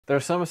There are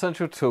some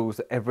essential tools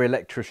that every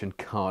electrician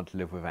can't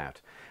live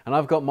without, and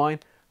I've got mine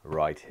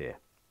right here.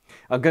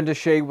 I'm going to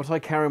show you what I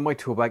carry in my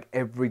tool bag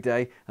every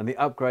day and the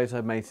upgrades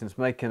I've made since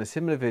making a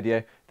similar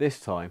video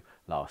this time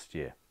last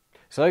year.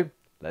 So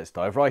let's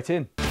dive right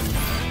in.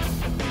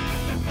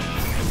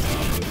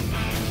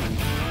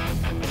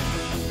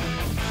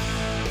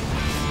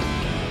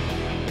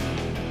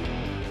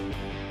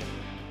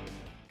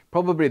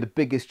 Probably the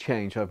biggest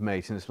change I've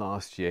made since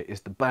last year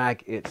is the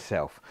bag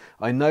itself.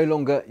 I no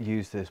longer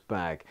use this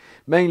bag,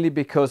 mainly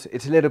because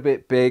it's a little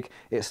bit big.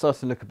 It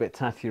starts to look a bit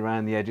tatty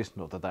around the edges,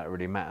 not that that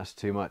really matters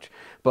too much,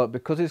 but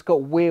because it's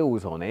got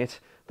wheels on it,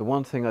 the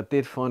one thing I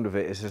did find with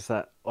it is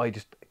that I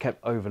just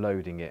kept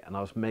overloading it and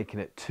I was making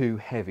it too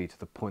heavy to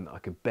the point that I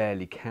could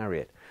barely carry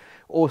it.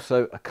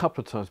 Also, a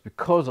couple of times,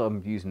 because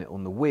I'm using it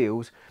on the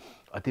wheels,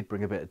 I did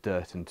bring a bit of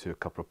dirt into a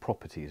couple of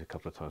properties a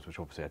couple of times, which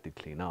obviously I did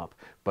clean up,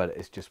 but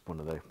it's just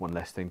one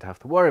less thing to have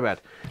to worry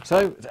about.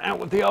 So it's out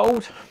with the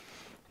old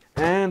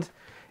and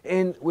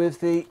in with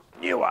the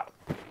newer,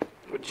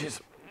 which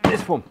is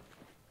this one.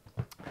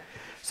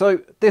 So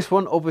this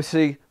one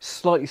obviously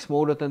slightly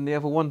smaller than the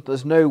other one.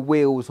 There's no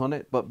wheels on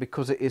it, but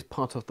because it is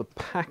part of the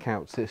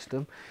PACKOUT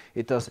system,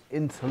 it does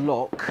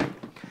interlock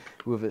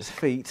with its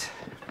feet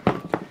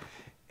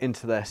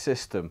into their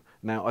system.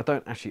 Now, I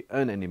don't actually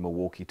own any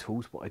Milwaukee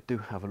tools, but I do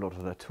have a lot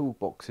of their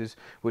toolboxes,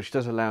 which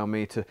does allow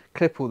me to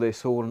clip all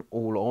this all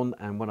on,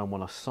 and when I'm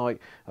on a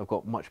site, I've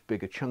got much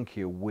bigger,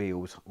 chunkier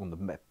wheels on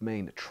the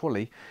main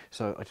trolley,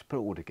 so I just put it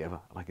all together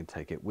and I can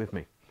take it with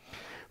me.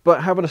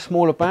 But having a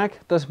smaller bag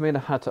doesn't mean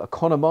I've had to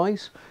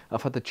economise.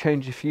 I've had to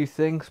change a few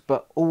things,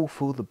 but all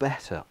for the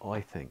better,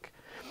 I think.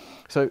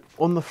 So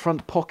on the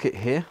front pocket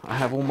here, I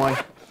have all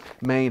my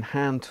main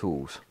hand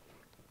tools.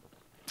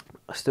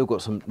 I still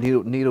got some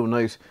needle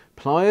nose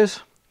pliers,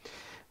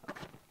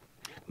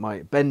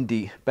 my bent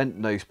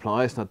nose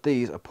pliers. Now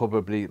these are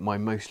probably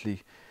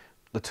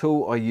the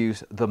tool I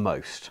use the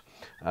most.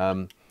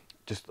 I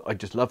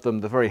just love them.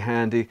 They're very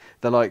handy.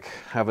 They're like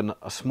having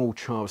a small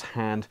child's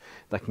hand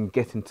that can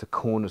get into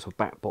corners of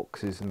back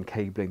boxes and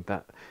cabling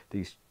that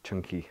these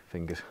chunky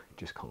fingers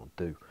just can't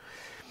do.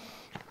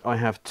 I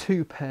have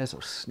three pairs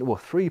of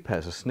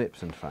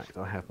snips, in fact.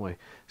 I have my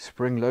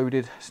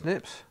spring-loaded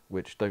snips,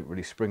 which don't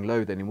really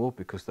spring-load anymore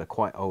because they're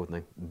quite old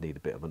and they need a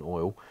bit of an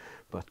oil,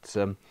 but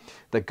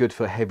they're good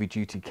for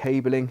heavy-duty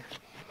cabling.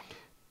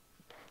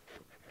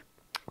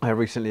 I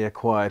recently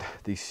acquired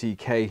these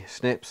CK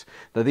snips.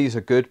 Now these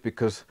are good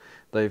because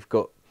they've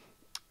got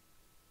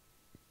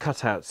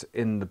cutouts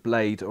in the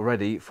blade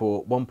already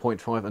for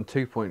 1.5 and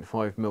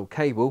 2.5mm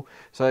cable,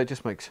 so it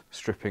just makes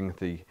stripping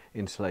the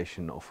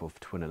insulation off of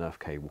twin and earth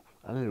cable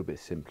a little bit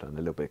simpler and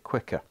a little bit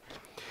quicker.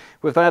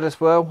 With that as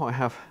well, I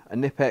have a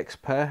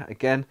Knipex pair,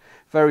 again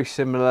very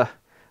similar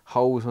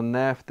holes on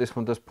there. This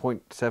one does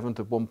 0.7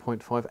 to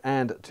 1.5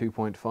 and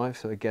 2.5,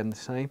 so again the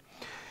same.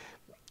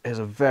 There's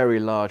a very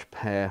large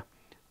pair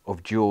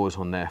of jaws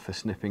on there for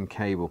snipping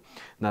cable.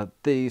 Now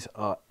these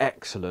are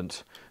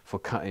excellent for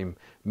cutting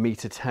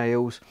meter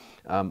tails.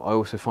 I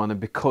also find them,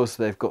 because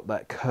they've got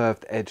that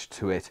curved edge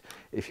to it,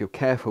 if you're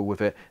careful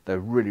with it, they're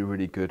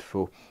really good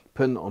for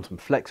putting it on some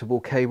flexible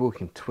cable. You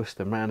can twist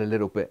them around a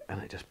little bit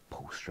and it just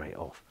pulls straight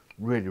off.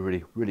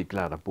 Really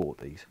glad I bought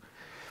these.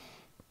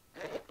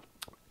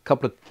 A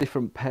couple of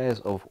different pairs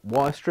of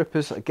wire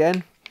strippers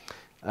again,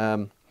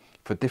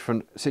 for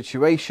different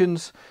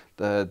situations.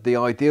 The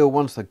ideal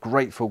ones, they're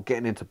great for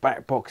getting into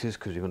back boxes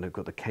because you're going to have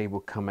got the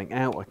cable coming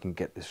out. I can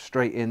get this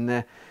straight in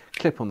there,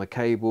 clip on the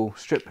cable,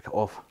 strip it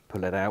off,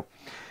 pull it out.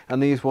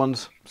 And these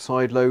ones,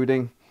 side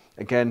loading,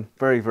 again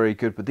very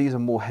good, but these are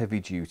more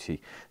heavy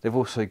duty. They've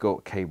also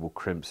got cable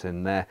crimps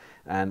in there,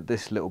 and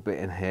this little bit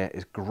in here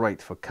is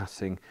great for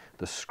cutting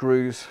the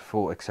screws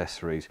for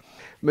accessories.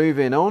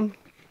 Moving on,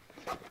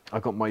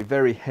 I've got my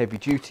very heavy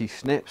duty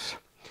snips.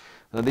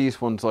 Now these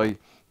ones I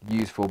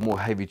use for more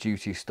heavy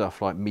duty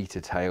stuff like meter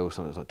tails,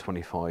 and it's like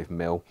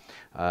 25mm.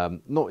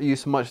 Not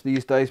used so much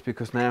these days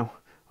because now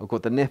I've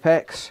got the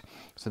Knipex,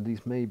 so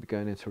these may be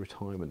going into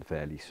retirement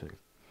fairly soon.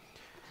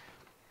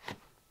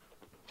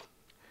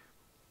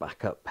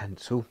 Backup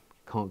pencil,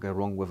 can't go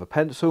wrong with a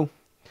pencil.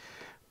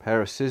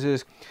 Pair of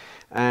scissors,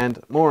 and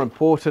more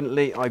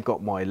importantly, I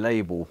got my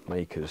label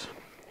makers.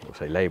 I'll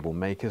say label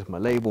makers, my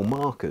label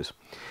markers,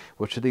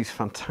 which are these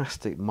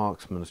fantastic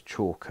Marxman's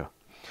chalker.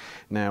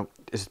 Now,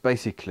 it's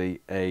basically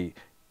a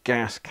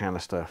gas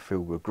canister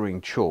filled with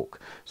green chalk.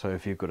 So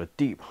if you've got a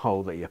deep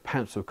hole that your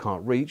pencil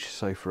can't reach,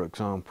 so for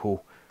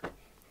example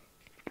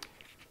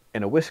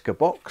in a whisker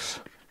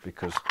box,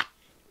 because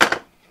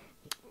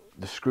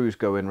the screws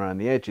go in around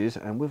the edges,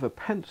 and with a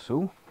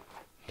pencil,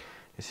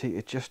 you see,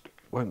 it just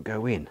won't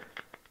go in.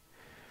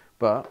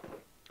 But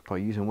by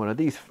using one of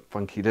these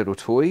funky little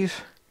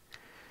toys,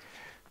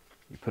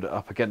 you put it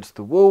up against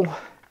the wall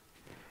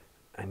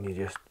and you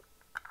just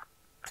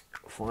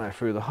fire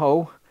through the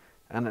hole,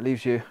 and it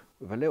leaves you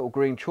with a little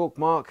green chalk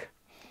mark.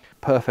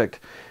 Perfect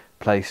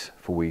place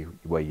for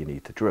where you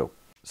need to drill.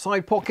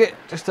 Side pocket,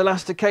 just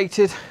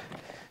elasticated,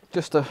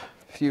 just a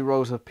few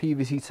rolls of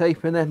PVC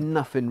tape in there,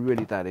 nothing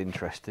really that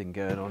interesting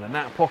going on in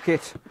that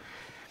pocket.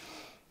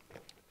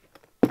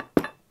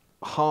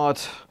 hard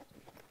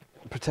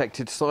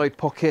protected side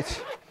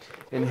pocket.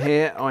 In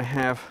here I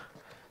have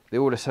the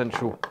all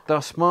essential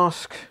dust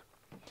mask.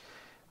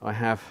 I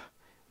have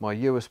my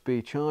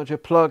USB charger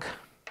plug,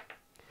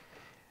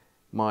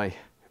 my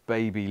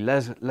baby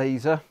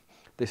laser.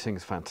 This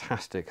thing's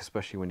fantastic,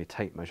 especially when your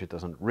tape measure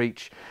doesn't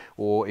reach,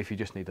 or if you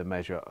just need to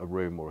measure a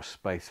room or a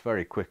space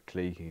very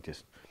quickly, you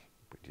just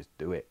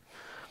do it.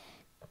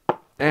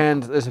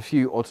 And there's a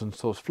few odds and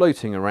sods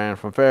floating around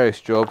from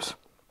various jobs.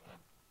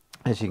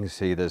 As you can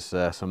see, there's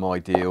some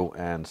Ideal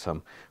and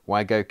some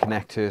Wago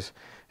connectors.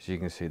 As you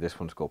can see, this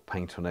one's got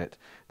paint on it.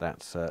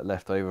 That's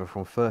left over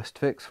from first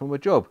fix from a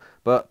job,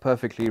 but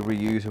perfectly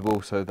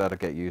reusable, so that'll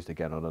get used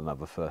again on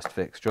another first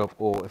fix job,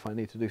 or if I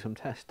need to do some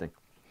testing.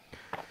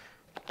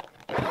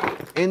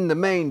 In the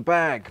main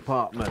bag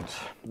compartment,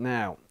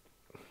 now,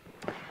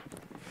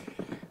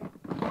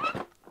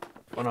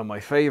 one of my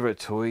favourite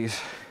toys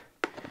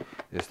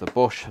is the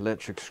Bosch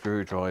electric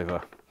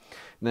screwdriver.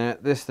 Now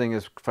this thing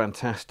is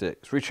fantastic.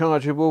 It's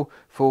rechargeable,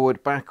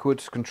 forward,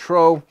 backwards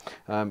control.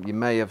 You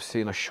may have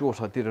seen a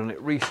short I did on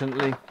it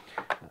recently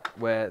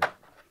where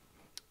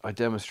I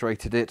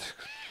demonstrated it,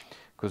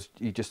 because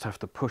you just have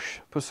to put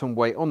some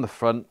weight on the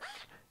front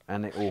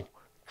and it will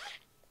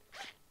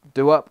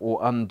do up or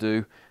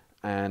undo,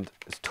 and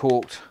it's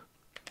torqued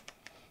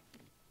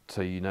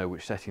so you know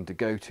which setting to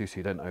go to so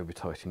you don't over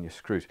tighten your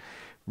screws.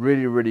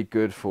 Really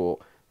good for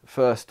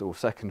first or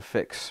second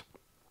fix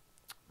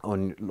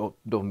on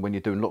when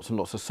you're doing lots and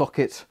lots of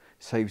sockets.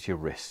 Saves your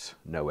wrists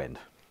no end.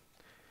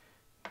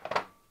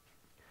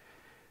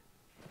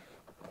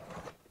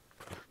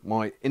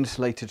 My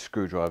insulated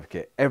screwdriver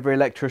kit. Every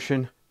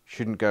electrician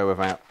shouldn't go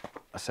without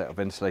a set of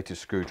insulated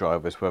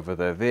screwdrivers, whether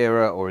they're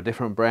Vera or a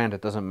different brand,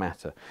 it doesn't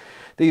matter.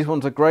 These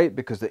ones are great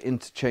because they're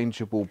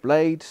interchangeable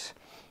blades.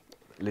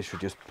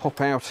 Literally just pop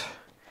out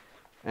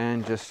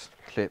and just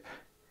clip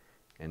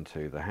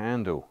into the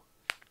handle.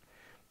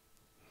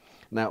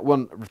 Now,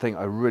 one thing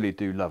I really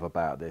do love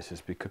about this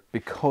is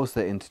because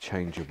they're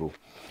interchangeable,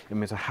 it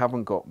means I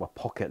haven't got my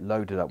pocket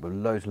loaded up with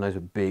loads and loads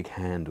of big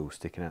handles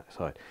sticking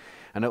outside.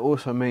 And it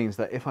also means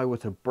that if I were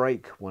to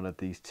break one of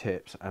these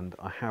tips, and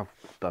I have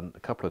done a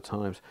couple of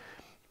times,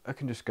 I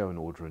can just go and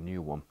order a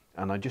new one.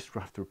 And I just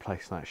have to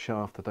replace that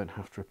shaft. I don't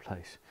have to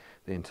replace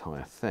the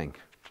entire thing.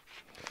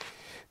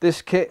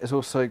 This kit is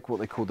also what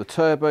they call the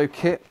turbo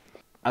kit.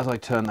 As I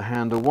turn the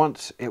handle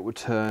once, it would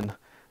turn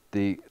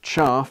the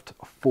shaft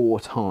 4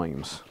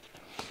 times.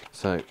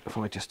 So if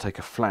I just take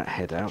a flat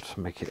head out to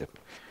make it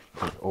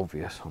quite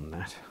obvious on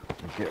that,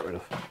 and get rid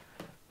of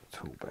the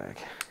tool bag.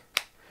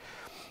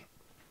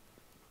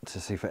 To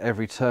see, for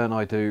every turn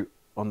I do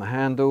on the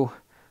handle,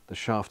 the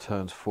shaft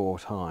turns 4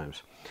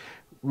 times.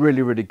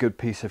 Really good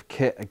piece of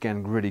kit.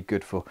 Again, really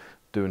good for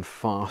doing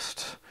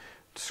fast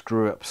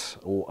screw ups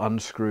or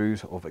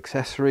unscrews of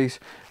accessories.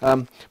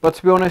 But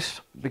to be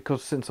honest,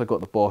 because since I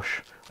got the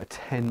Bosch, I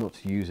tend not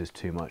to use this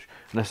too much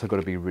unless I've got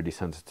to be really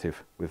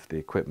sensitive with the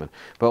equipment.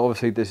 But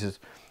obviously this is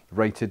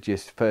rated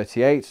just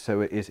 38,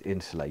 so it is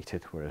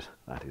insulated, whereas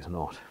that is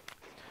not.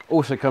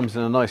 Also comes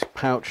in a nice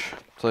pouch,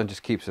 so it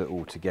just keeps it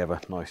all together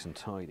nice and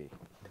tidy.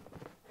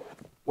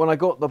 When I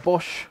got the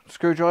Bosch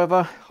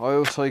screwdriver, I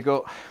also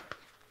got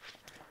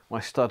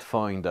my stud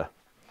finder.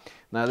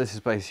 Now this is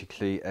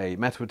basically a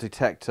metal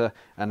detector,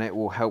 and it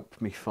will help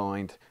me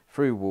find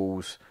through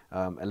walls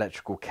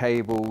electrical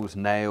cables,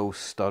 nails,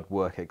 stud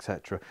work,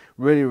 etc.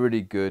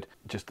 Really good.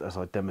 Just as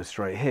I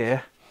demonstrate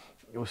here,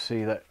 you'll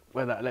see that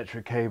where that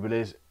electric cable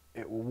is,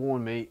 it will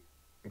warn me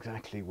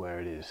exactly where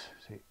it is.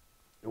 See,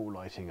 all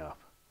lighting up.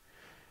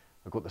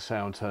 I've got the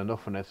sound turned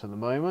off on it at the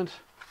moment,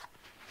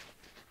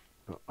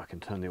 but I can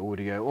turn the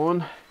audio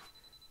on,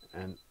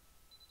 and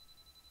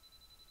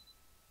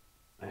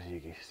as you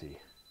can see,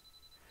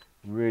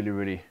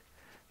 really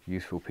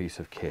useful piece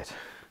of kit.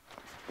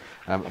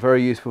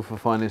 Very useful for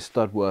finding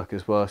stud work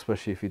as well,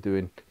 especially if you're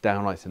doing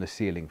downlights in the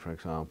ceiling, for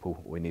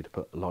example, or you need to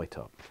put a light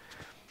up.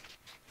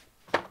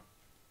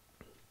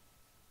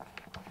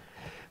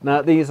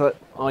 Now these are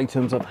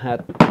items I've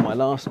had in my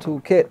last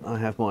toolkit. I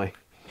have my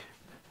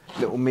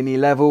little mini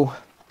level,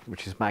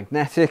 which is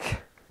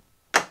magnetic.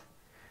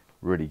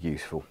 Really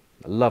useful.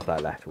 I love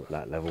that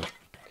level.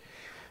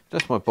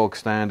 Just my bog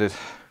standard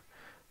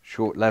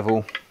short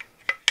level.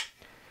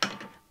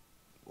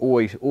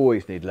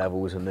 Always need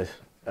levels in this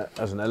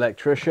as an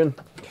electrician.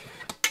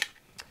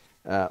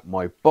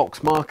 My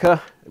box marker.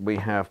 We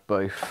have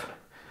both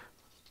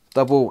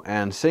double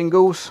and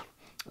singles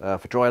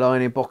for dry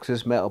lining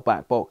boxes, metal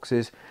back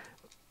boxes.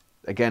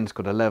 Again, it's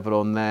got a level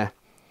on there,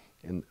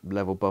 in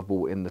level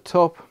bubble in the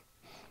top,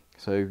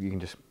 so you can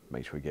just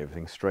make sure you get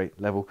everything straight,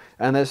 level,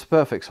 and there's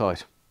perfect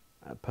size.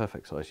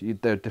 Perfect size.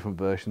 There are different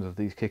versions of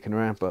these kicking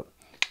around, but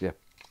yeah,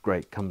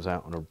 great. Comes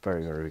out on a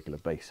very regular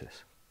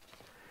basis.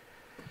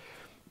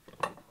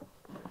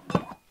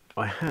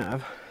 I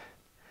have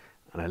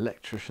an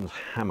electrician's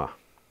hammer.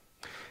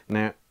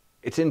 Now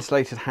it's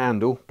insulated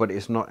handle, but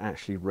it's not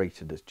actually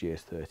rated as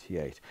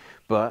GS38,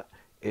 but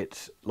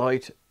it's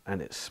light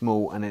and it's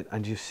small,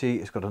 and you see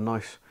it's got a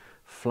nice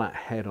flat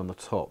head on the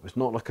top. It's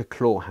not like a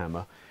claw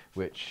hammer,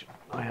 which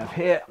I have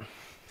here.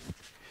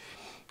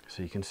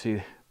 So you can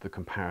see the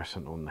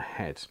comparison on the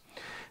heads.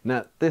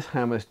 Now this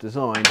hammer is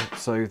designed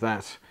so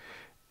that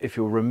if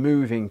you're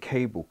removing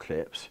cable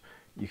clips,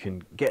 you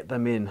can get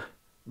them in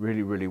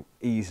really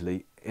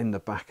easily in the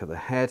back of the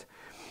head.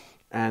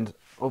 And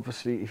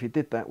obviously if you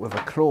did that with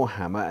a claw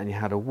hammer and you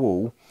had a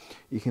wall,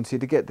 you can see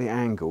to get the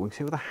angle, you can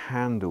see where the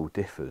handle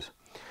differs.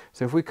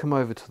 So if we come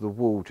over to the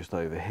wall just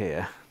over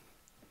here,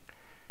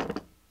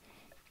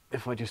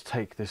 if I just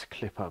take this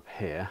clip up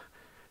here,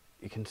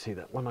 you can see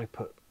that when I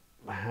put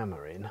the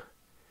hammer in,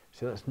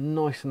 see that's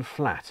nice and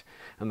flat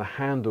and the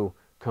handle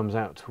comes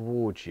out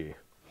towards you.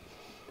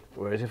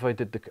 Whereas if I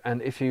did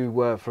and if you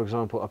were, for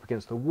example, up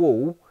against the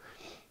wall,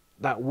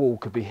 that wall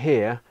could be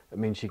here. It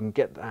means you can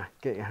get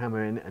your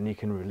hammer in and you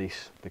can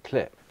release the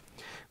clip.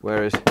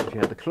 Whereas if you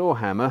had the claw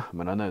hammer, I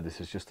mean, I know this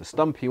is just a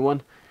stumpy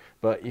one,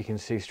 but you can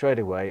see straight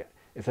away,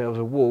 if there was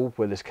a wall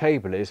where this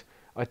cable is,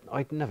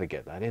 I'd never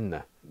get that in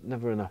there.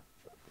 Never in a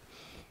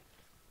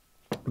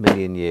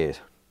million years.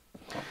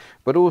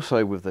 But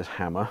also with this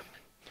hammer,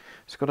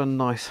 it's got a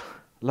nice,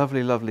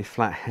 lovely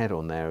flat head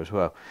on there as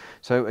well.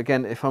 So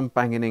again, if I'm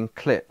banging in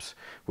clips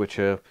which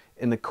are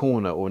in the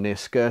corner or near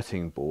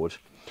skirting boards,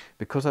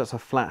 because that's a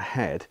flat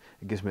head,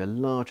 it gives me a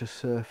larger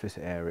surface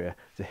area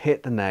to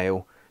hit the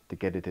nail to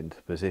get it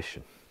into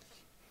position.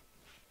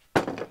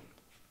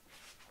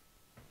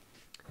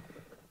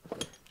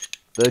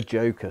 The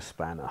Joker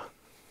spanner.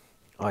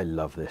 I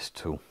love this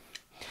tool.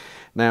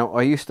 Now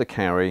I used to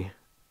carry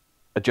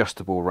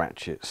adjustable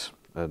ratchets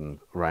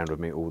around with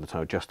me all the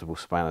time, adjustable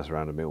spanners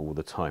around with me all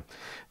the time.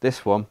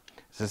 This one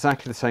is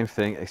exactly the same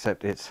thing,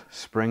 except it's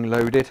spring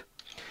loaded.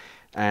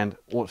 And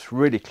what's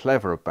really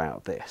clever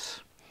about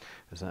this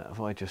is that if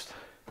I just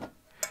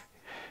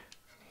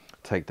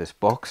take this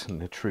box in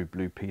the true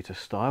Blue Peter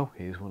style,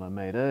 here's one I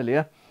made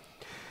earlier,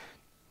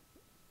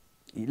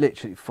 you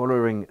literally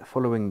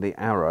following the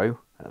arrow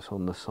that's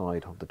on the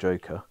side of the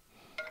Joker,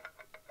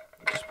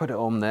 just put it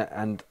on there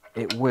and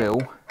it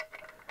will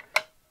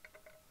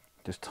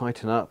just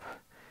tighten up.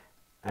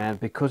 And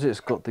because it's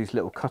got these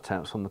little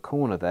cutouts on the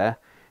corner there,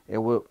 it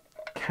will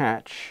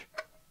catch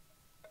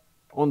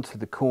onto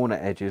the corner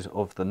edges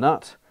of the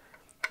nut,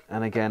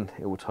 and again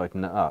it will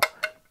tighten it up.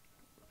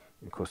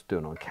 Of course,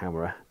 doing it on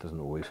camera doesn't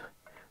always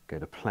go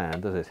to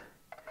plan, does it?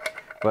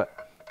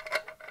 But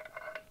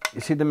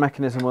you see the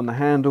mechanism on the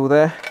handle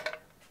there?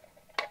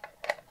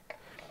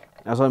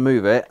 As I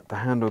move it, the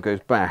handle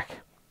goes back.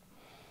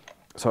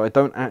 So I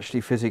don't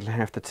actually physically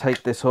have to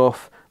take this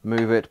off,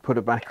 move it, put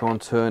it back on,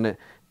 turn it,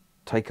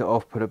 take it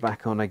off, put it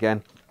back on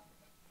again.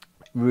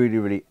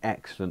 Really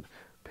excellent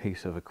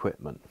piece of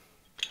equipment.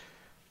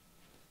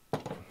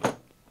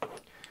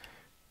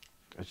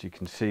 As you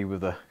can see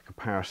with a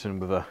comparison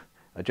with a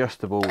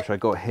adjustable, which I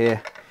got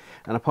here,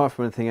 and apart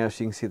from anything else,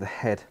 you can see the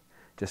head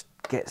just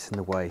gets in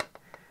the way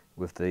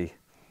with the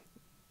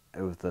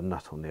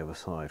nut on the other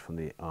side from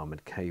the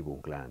armoured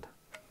cable gland.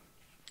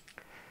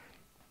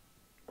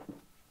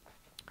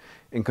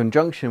 In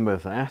conjunction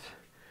with that,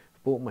 I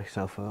bought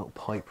myself a little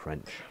pipe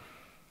wrench.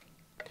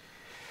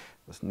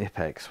 This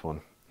Knipex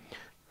one,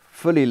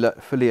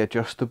 fully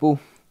adjustable.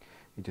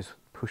 You just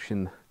push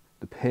in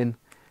the pin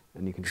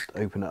and you can just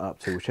open it up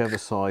to whichever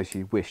size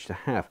you wish to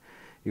have.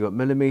 You've got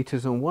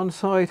millimeters on one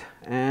side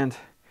and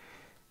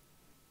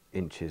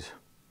inches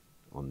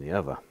on the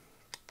other.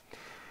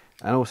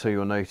 And also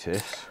you'll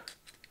notice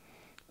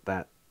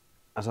that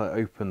as I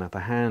open the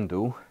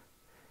handle,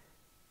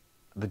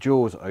 the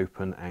jaws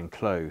open and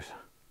close.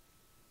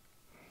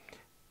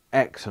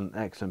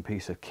 Excellent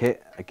piece of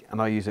kit,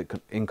 and I use it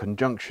in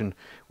conjunction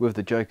with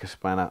the Joker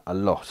spanner a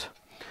lot.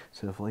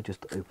 So if I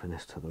just open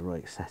this to the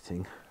right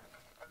setting,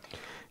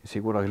 you see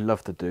what I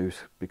love to do is,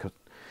 because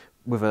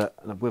with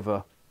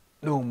a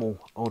normal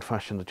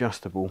old-fashioned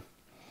adjustable,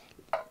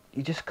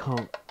 you just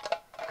can't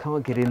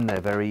get in there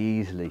very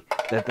easily.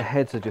 The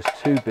heads are just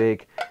too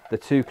big, they're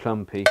too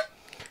clumpy.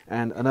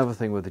 And another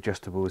thing with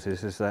adjustables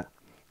is that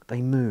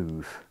they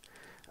move,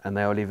 and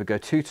they'll either go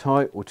too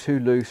tight or too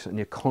loose, and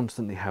you're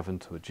constantly having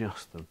to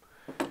adjust them.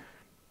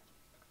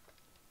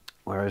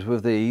 Whereas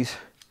with these,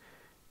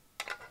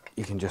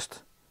 you can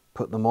just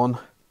put them on,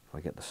 if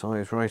I get the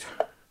size right.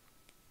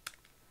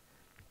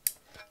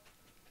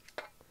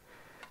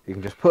 You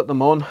can just put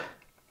them on,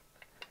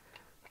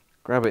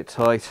 grab it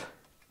tight,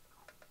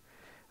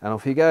 and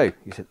off you go.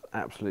 You see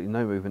absolutely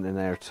no movement in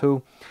there at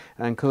all.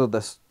 And because of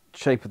the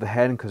shape of the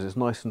head, and because it's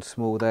nice and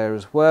small there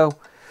as well,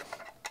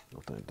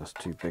 although that's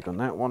too big on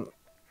that one.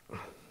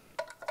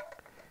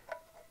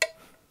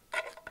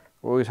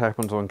 Always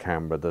happens on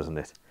camera, doesn't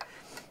it?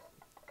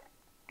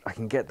 I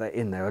can get that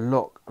in there a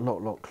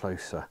lot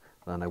closer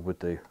than I would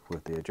do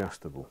with the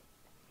adjustable.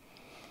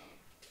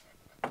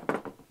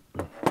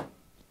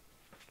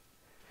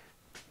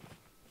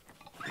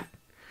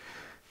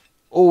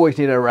 Always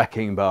need a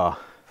racking bar.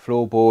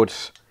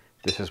 Floorboards,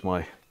 this is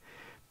my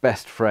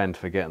best friend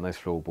for getting those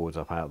floorboards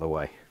up out of the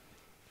way.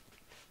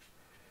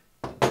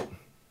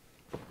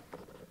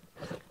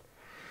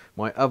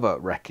 my other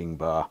wrecking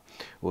bar,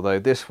 although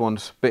this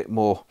one's a bit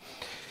more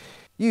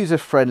user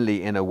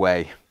friendly in a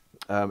way.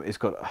 It's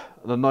got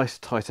a nice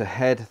tighter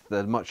head,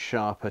 the much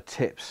sharper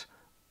tips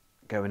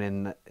going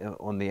in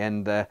on the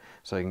end there,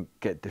 so you can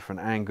get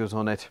different angles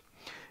on it.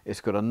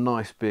 It's got a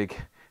nice big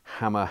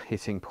hammer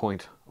hitting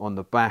point on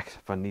the back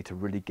if I need to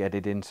really get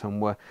it in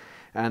somewhere.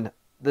 And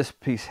this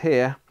piece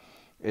here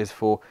is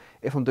for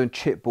if I'm doing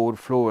chipboard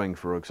flooring,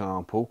 for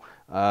example.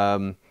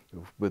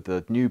 With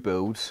the new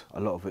builds, a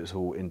lot of it's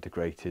all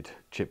integrated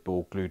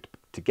chipboard glued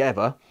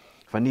together.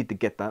 If I need to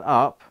get that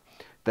up,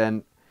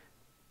 then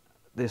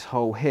this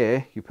hole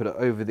here, you put it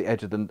over the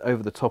edge of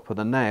over the top of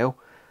the nail,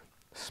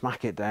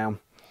 smack it down,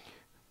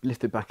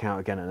 lift it back out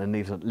again, and then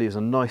leaves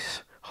a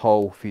nice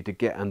hole for you to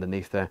get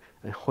underneath there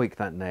and hoik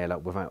that nail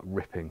up without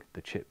ripping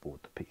the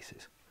chipboard to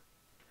pieces.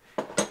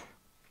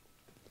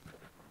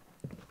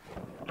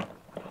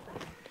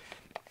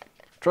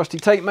 Trusty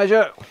tape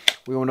measure,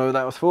 we all know what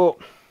that was for.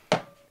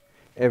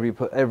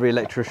 Every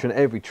electrician,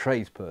 every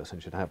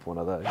tradesperson should have one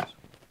of those.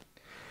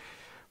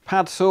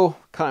 Pad saw,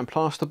 cutting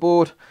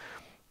plasterboard,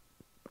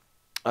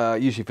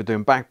 usually for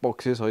doing back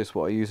boxes. That's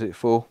what I use it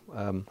for,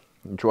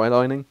 dry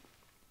lining.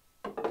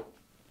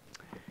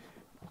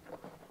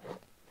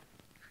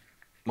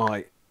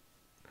 My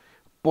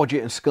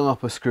Bodget and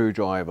Scarper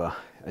screwdriver,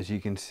 as you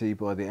can see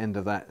by the end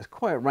of that, it's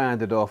quite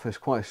rounded off, it's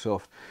quite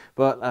soft,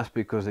 but that's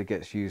because it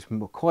gets used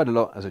quite a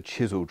lot as a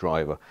chisel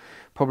driver.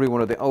 Probably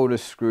one of the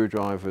oldest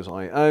screwdrivers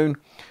I own,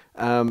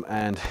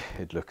 and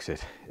it looks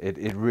it.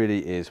 It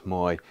really is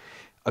my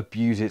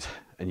abuse it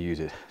and use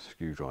it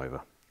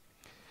screwdriver.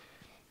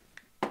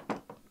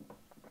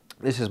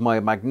 This is my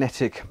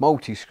magnetic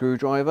multi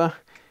screwdriver.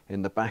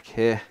 In the back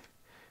here,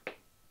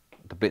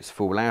 the bits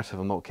fall out if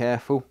I'm not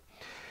careful.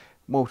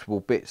 Multiple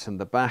bits in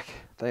the back,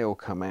 they all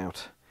come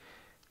out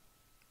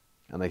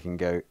and they can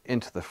go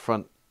into the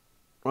front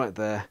right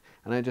there,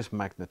 and it just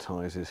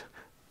magnetizes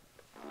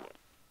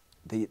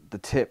the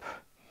tip.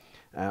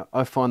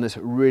 I find this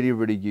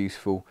really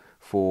useful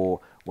for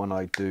when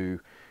I do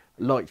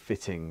light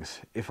fittings.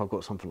 If I've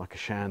got something like a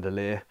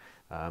chandelier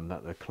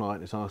that the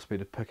client has asked me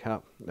to pick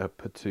up,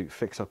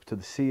 fix up to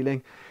the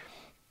ceiling,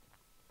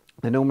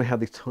 they normally have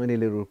these tiny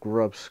little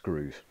grub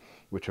screws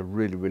which are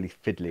really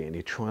fiddly, and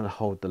you're trying to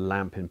hold the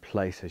lamp in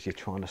place as you're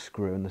trying to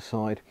screw in the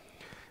side.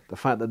 The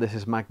fact that this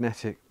is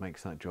magnetic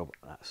makes that job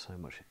so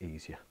much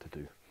easier to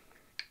do.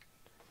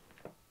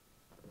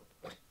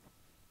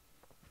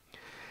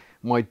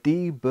 My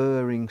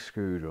deburring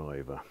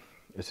screwdriver.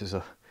 This is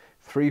a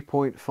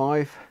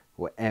 3.5,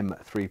 or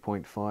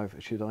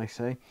M3.5 should I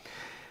say.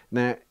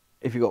 Now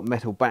if you've got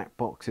metal back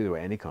boxes or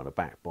any kind of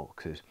back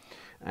boxes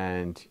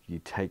and you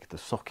take the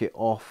socket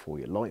off or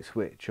your light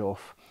switch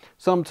off,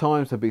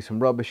 sometimes there'll be some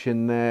rubbish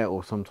in there,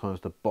 or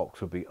sometimes the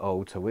box will be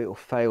old, so it'll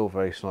fail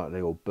very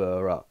slightly or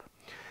burr up.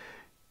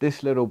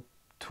 This little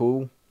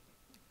tool,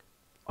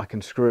 I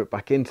can screw it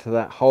back into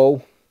that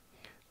hole,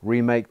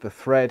 remake the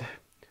thread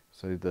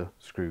so the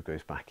screw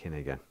goes back in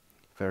again.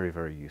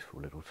 Very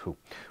useful little tool.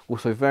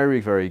 Also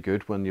very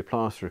good when your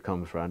plasterer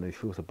comes around and he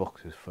feels the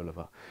box is full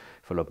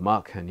of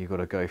muck and you've got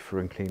to go through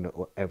and clean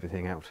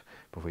everything out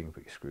before you can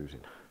put your screws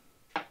in.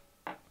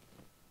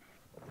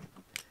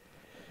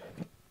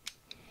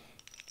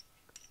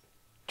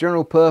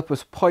 General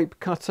purpose pipe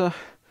cutter.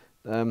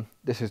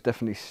 This has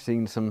definitely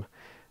seen some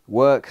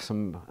work,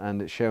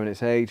 and it's showing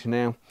its age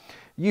now.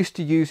 Used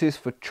to use this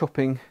for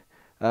chopping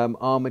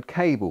armoured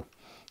cable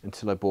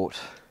until I bought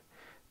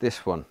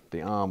this one,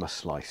 the armour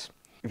slice.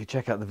 If you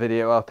check out the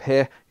video up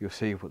here, you'll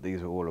see what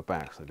these are all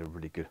about. So I did a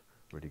really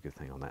good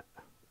thing on that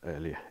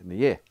earlier in the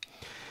year.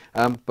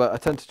 But I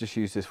tend to just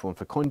use this one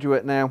for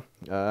conduit now.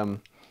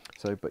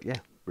 But yeah,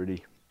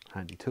 really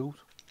handy tools.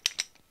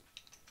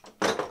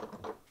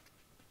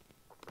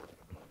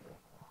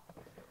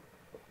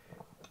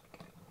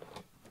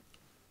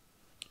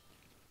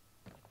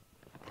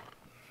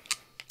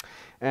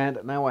 And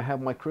now I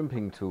have my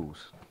crimping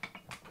tools.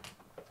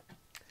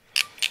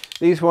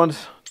 These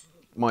ones,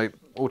 my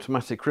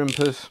automatic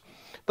crimpers,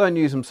 don't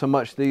use them so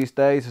much these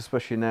days,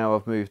 especially now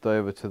I've moved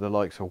over to the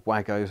likes of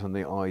Wagos and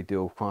the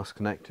Ideal cross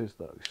connectors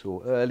that we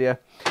saw earlier.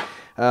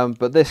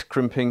 But this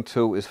crimping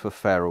tool is for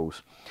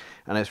ferrules,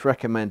 and it's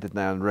recommended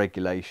now in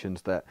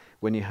regulations that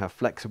when you have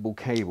flexible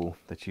cable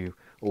that you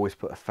always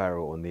put a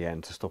ferrule on the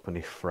end to stop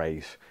any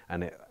frays,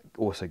 and it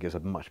also gives a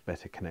much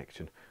better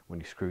connection when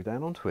you screw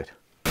down onto it.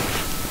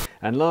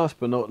 And last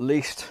but not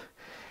least,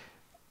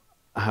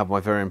 I have my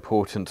very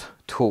important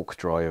torque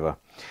driver.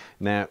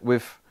 Now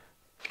with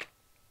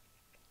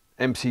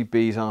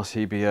MCBs,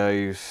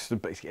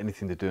 RCBOs, basically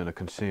anything to do in a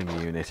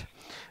consumer unit,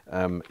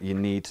 you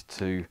need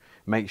to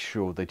make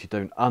sure that you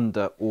don't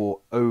under or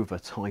over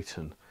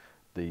tighten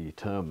the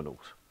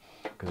terminals,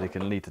 because it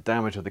can lead to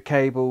damage of the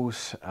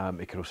cables.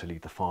 It can also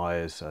lead to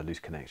fires, loose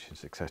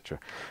connections, etc.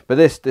 But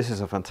this is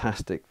a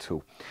fantastic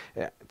tool.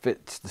 It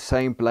fits the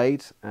same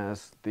blades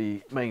as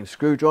the main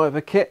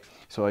screwdriver kit,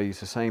 so I use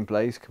the same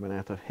blades coming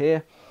out of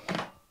here,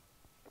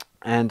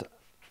 and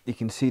you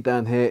can see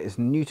down here is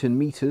Newton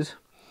meters,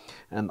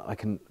 and I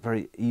can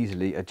very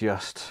easily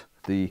adjust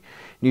the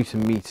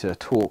Newton meter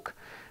torque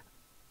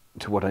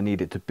to what I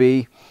need it to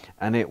be,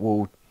 and it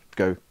will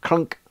go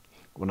clunk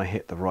when I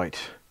hit the right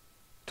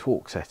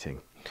torque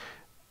setting.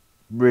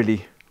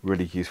 Really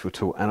useful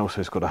tool. And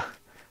also it's got a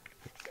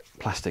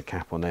plastic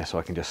cap on there, so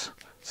I can just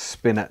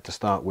spin it to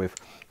start with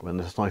when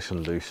it's nice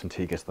and loose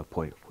until you get to the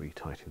point where you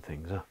tighten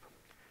things up.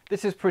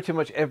 This is pretty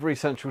much every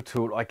essential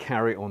tool I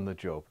carry on the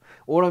job.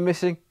 All I'm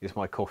missing is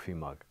my coffee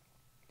mug.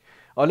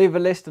 I'll leave a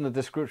list in the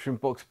description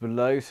box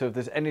below, so if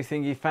there's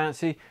anything you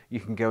fancy, you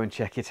can go and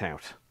check it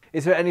out.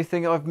 Is there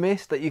anything I've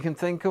missed that you can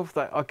think of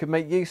that I could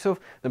make use of?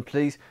 Then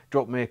please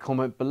drop me a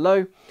comment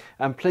below,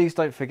 and please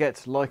don't forget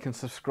to like and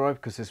subscribe,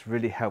 because this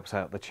really helps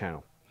out the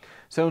channel.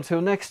 So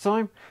until next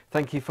time,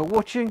 thank you for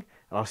watching,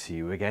 and I'll see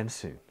you again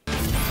soon.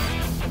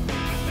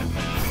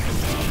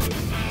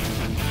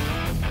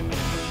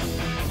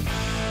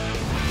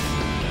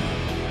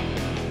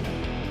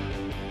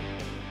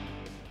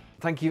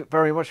 Thank you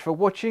very much for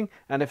watching,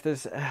 and if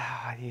there's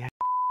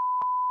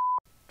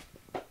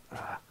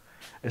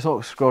it's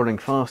not scrolling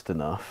fast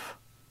enough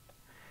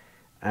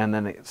and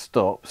then it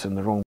stops in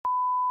the wrong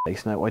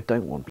place. No, I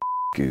don't want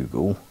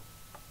Google.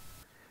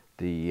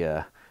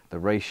 The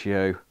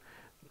ratio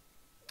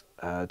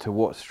to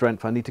what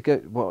strength I need to go,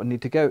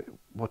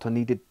 what I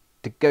needed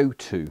to go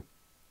to.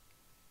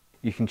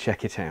 You can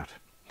check it out.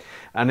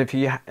 And if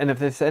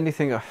there's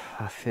anything